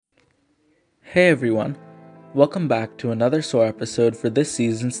Hey everyone, welcome back to another SOAR episode for this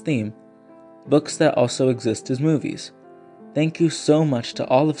season's theme, books that also exist as movies. Thank you so much to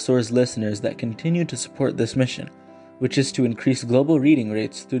all of SOAR's listeners that continue to support this mission, which is to increase global reading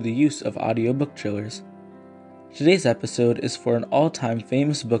rates through the use of audiobook trailers. Today's episode is for an all-time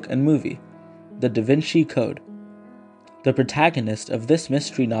famous book and movie, The Da Vinci Code. The protagonist of this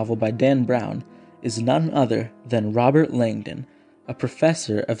mystery novel by Dan Brown is none other than Robert Langdon, a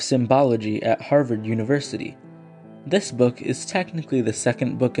professor of symbology at Harvard University. This book is technically the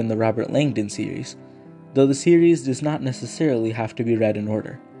second book in the Robert Langdon series, though the series does not necessarily have to be read in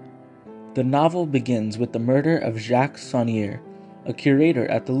order. The novel begins with the murder of Jacques Saunier, a curator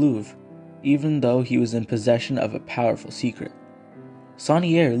at the Louvre, even though he was in possession of a powerful secret.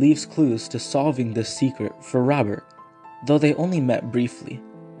 Saunier leaves clues to solving this secret for Robert, though they only met briefly.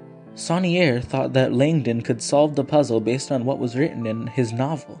 Saunier thought that Langdon could solve the puzzle based on what was written in his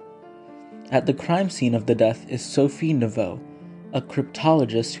novel. At the crime scene of the death is Sophie Neveu, a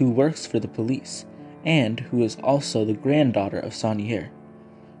cryptologist who works for the police, and who is also the granddaughter of Saunier.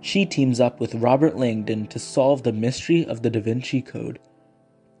 She teams up with Robert Langdon to solve the mystery of the Da Vinci Code.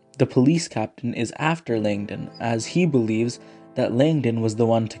 The police captain is after Langdon, as he believes that Langdon was the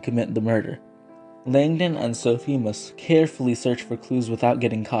one to commit the murder. Langdon and Sophie must carefully search for clues without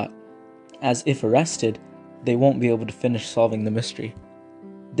getting caught, as if arrested, they won't be able to finish solving the mystery.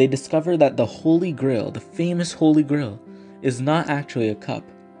 They discover that the Holy Grail, the famous Holy Grail, is not actually a cup,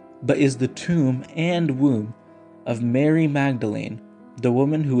 but is the tomb and womb of Mary Magdalene, the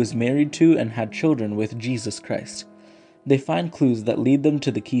woman who was married to and had children with Jesus Christ. They find clues that lead them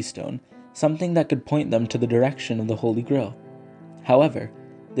to the keystone, something that could point them to the direction of the Holy Grail. However,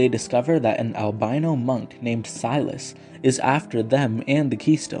 they discover that an albino monk named Silas is after them and the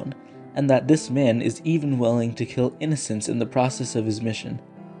keystone, and that this man is even willing to kill innocents in the process of his mission.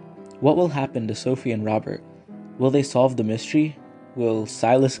 What will happen to Sophie and Robert? Will they solve the mystery? Will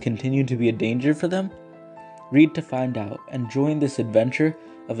Silas continue to be a danger for them? Read to find out, and join this adventure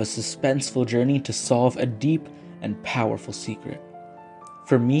of a suspenseful journey to solve a deep and powerful secret.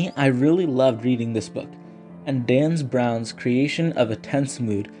 For me, I really loved reading this book, and Dan Brown's creation of a tense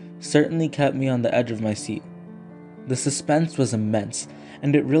mood certainly kept me on the edge of my seat. The suspense was immense,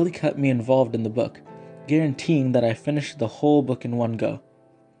 and it really kept me involved in the book, guaranteeing that I finished the whole book in one go.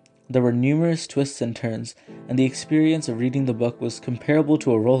 There were numerous twists and turns, and the experience of reading the book was comparable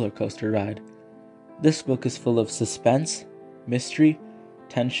to a roller coaster ride. This book is full of suspense, mystery,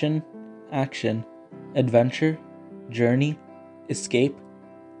 tension, action, adventure, journey, escape,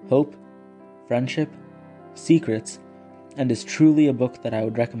 hope, friendship, secrets, and is truly a book that I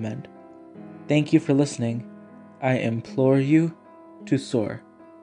would recommend. Thank you for listening. I implore you to soar.